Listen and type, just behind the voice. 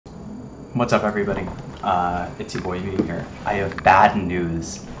What's up, everybody? It's your boy Medium here. I have bad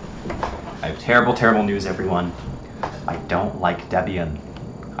news. I have terrible, terrible news, everyone. I don't like Debian.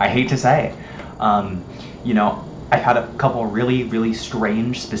 I hate to say. You know, I've had a couple really, really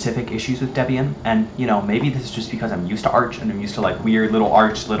strange, specific issues with Debian, and, you know, maybe this is just because I'm used to Arch, and I'm used to, like, weird little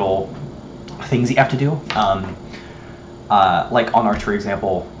Arch, little things you have to do. Like, on Arch, for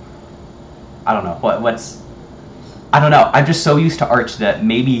example, I don't know, I don't know, I'm just so used to Arch that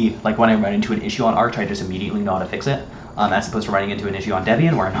maybe, like, when I run into an issue on Arch, I just immediately know how to fix it, as opposed to running into an issue on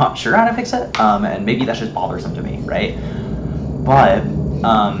Debian where I'm not sure how to fix it, and maybe that's just bothersome to me, right? But,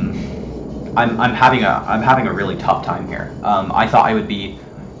 I'm having a really tough time here. I thought I would be,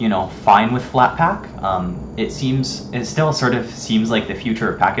 you know, fine with Flatpak. It still sort of seems like the future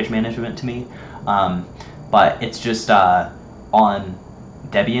of package management to me, but it's just, on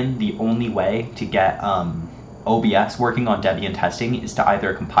Debian, the only way to get, OBS working on Debian testing is to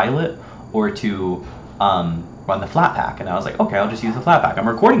either compile it or to run the Flatpak. And I was like, okay, I'll just use the Flatpak. I'm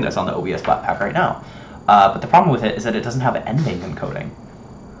recording this on the OBS Flatpak right now. But the problem with it is that it doesn't have ending encoding.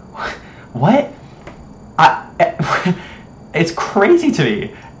 What? It's crazy to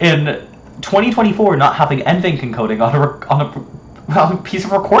me in 2024 not having NVENC encoding on a piece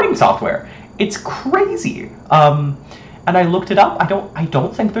of recording software. It's crazy. And I looked it up. I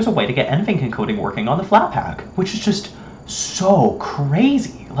don't think there's a way to get NVENC encoding working on the Flatpak, which is just so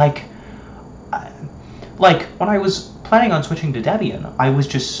crazy. Like when I was planning on switching to Debian, I was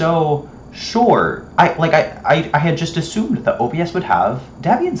just so sure. I had just assumed that OBS would have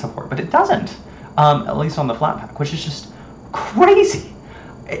Debian support, but it doesn't. At least on the Flatpak, which is just crazy.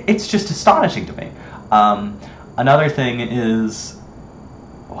 It's just astonishing to me. Another thing is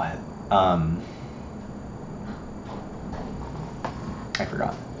what? I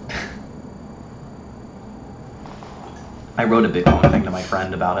forgot. I wrote a Bitcoin thing to my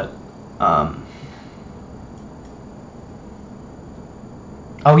friend about it.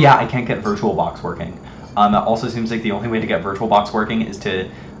 Oh yeah, I can't get VirtualBox working. It also seems like the only way to get VirtualBox working is to,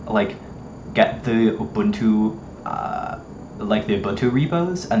 like, get the Ubuntu, the Ubuntu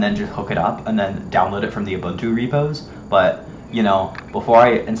repos, and then just hook it up, and then download it from the Ubuntu repos. But, you know, before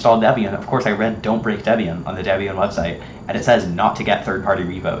I installed Debian, of course I read Don't Break Debian on the Debian website, and it says not to get third-party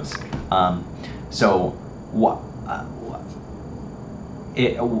repos.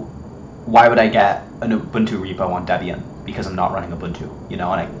 Why would I get an Ubuntu repo on Debian? Because I'm not running Ubuntu, you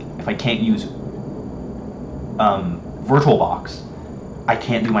know, and if I can't use VirtualBox, I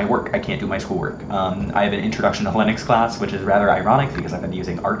can't do my work, I can't do my schoolwork. I have an Introduction to Linux class, which is rather ironic because I've been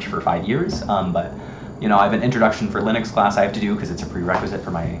using Arch for 5 years, but, you know, I have an Introduction for Linux class I have to do because it's a prerequisite for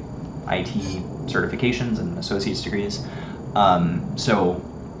my IT certifications and associate's degrees. So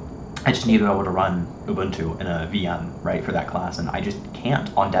I just need to be able to run Ubuntu in a VM, right, for that class, and I just can't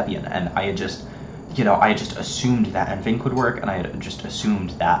on Debian. And I had just, you know, I had just assumed that NVENC would work, and I had just assumed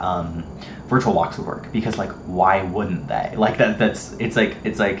that VirtualBox would work, because, like, why wouldn't they? Like, it's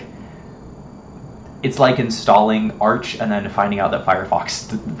like installing Arch and then finding out that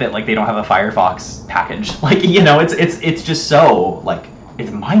that like they don't have a Firefox package. Like, you know, it's just so, like,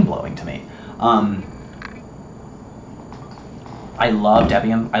 it's mind-blowing to me. I love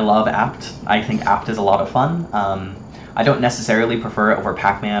Debian. I love apt. I think apt is a lot of fun. I don't necessarily prefer it over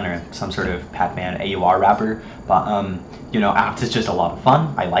Pacman or some sort of Pacman AUR wrapper, but, you know, apt is just a lot of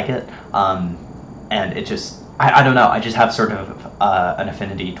fun. I like it. And it just, I don't know, I just have sort of an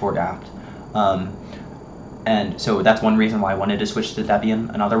affinity toward apt. And so that's one reason why I wanted to switch to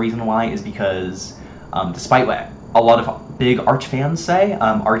Debian. Another reason why is because, despite what a lot of big Arch fans say,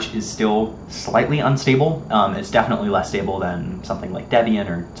 Arch is still slightly unstable. It's definitely less stable than something like Debian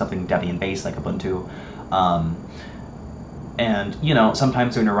or something Debian-based like Ubuntu. And, you know,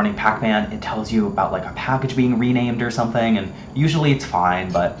 sometimes when you're running Pacman, it tells you about, like, a package being renamed or something, and usually it's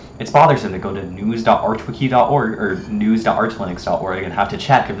fine, but it's bothersome to go to news.archwiki.org or news.archlinux.org and have to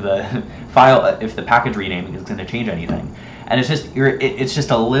check if the if the package renaming is going to change anything. And it's just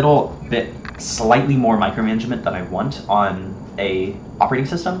a little bit slightly more micromanagement than I want on a operating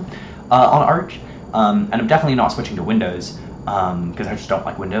system on Arch. And I'm definitely not switching to Windows because I just don't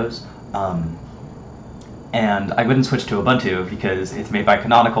like Windows. And I wouldn't switch to Ubuntu because it's made by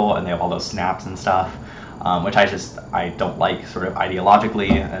Canonical and they have all those snaps and stuff, which I don't like sort of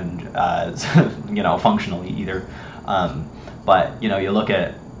ideologically and, you know, functionally either. But, you know, you look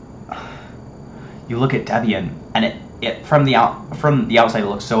at Debian and it from the outside it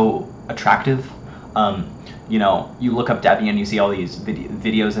looks so attractive. You know, you look up Debian, you see all these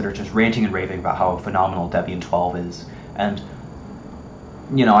videos that are just ranting and raving about how phenomenal Debian 12 is, and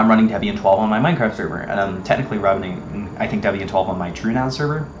you know, I'm running Debian 12 on my Minecraft server, and I'm technically running, I think, Debian 12 on my TrueNAS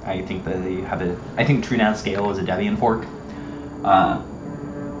server. I think that they have I think TrueNAS Scale is a Debian fork.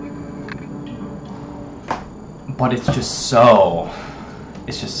 But it's just so,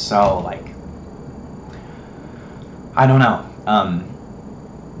 like, I don't know.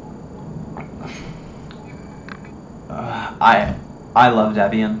 I love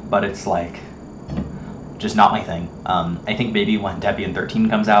Debian, but it's like just not my thing. I think maybe when Debian 13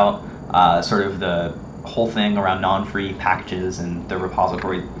 comes out, sort of the whole thing around non-free packages and the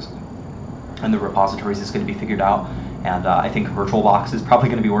repositories is going to be figured out, and I think VirtualBox is probably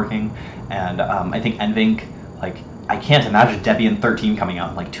going to be working, and I think NVENC, like, I can't imagine Debian 13 coming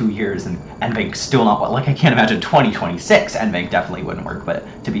out in like 2 years and NVENC still not, like, I can't imagine 2026 NVENC definitely wouldn't work, but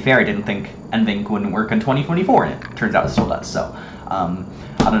to be fair, I didn't think NVENC wouldn't work in 2024, and it turns out it still does, so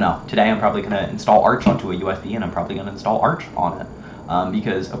I don't know. Today I'm probably going to install Arch onto a USB, and I'm probably going to install Arch on it,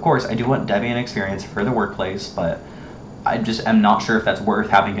 because of course I do want Debian experience for the workplace, but I just am not sure if that's worth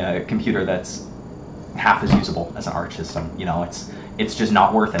having a computer that's half as usable as an Arch system. You know, it's just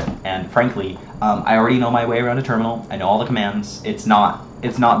not worth it. And frankly, I already know my way around a terminal. I know all the commands. It's not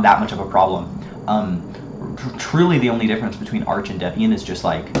that much of a problem. Truly, the only difference between Arch and Debian is just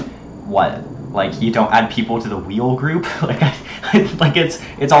like like you don't add people to the wheel group. Like like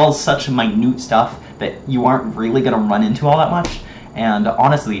it's all such minute stuff that you aren't really gonna run into all that much. And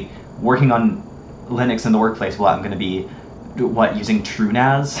honestly, working on Linux in the workplace, well, I'm going to be using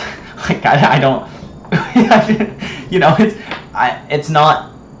TrueNAS. Like I don't, you know, it's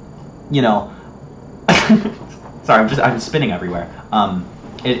not, you know. Sorry, I'm spinning everywhere.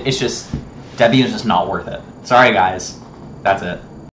 It's just Debian is just not worth it. Sorry, guys. That's it.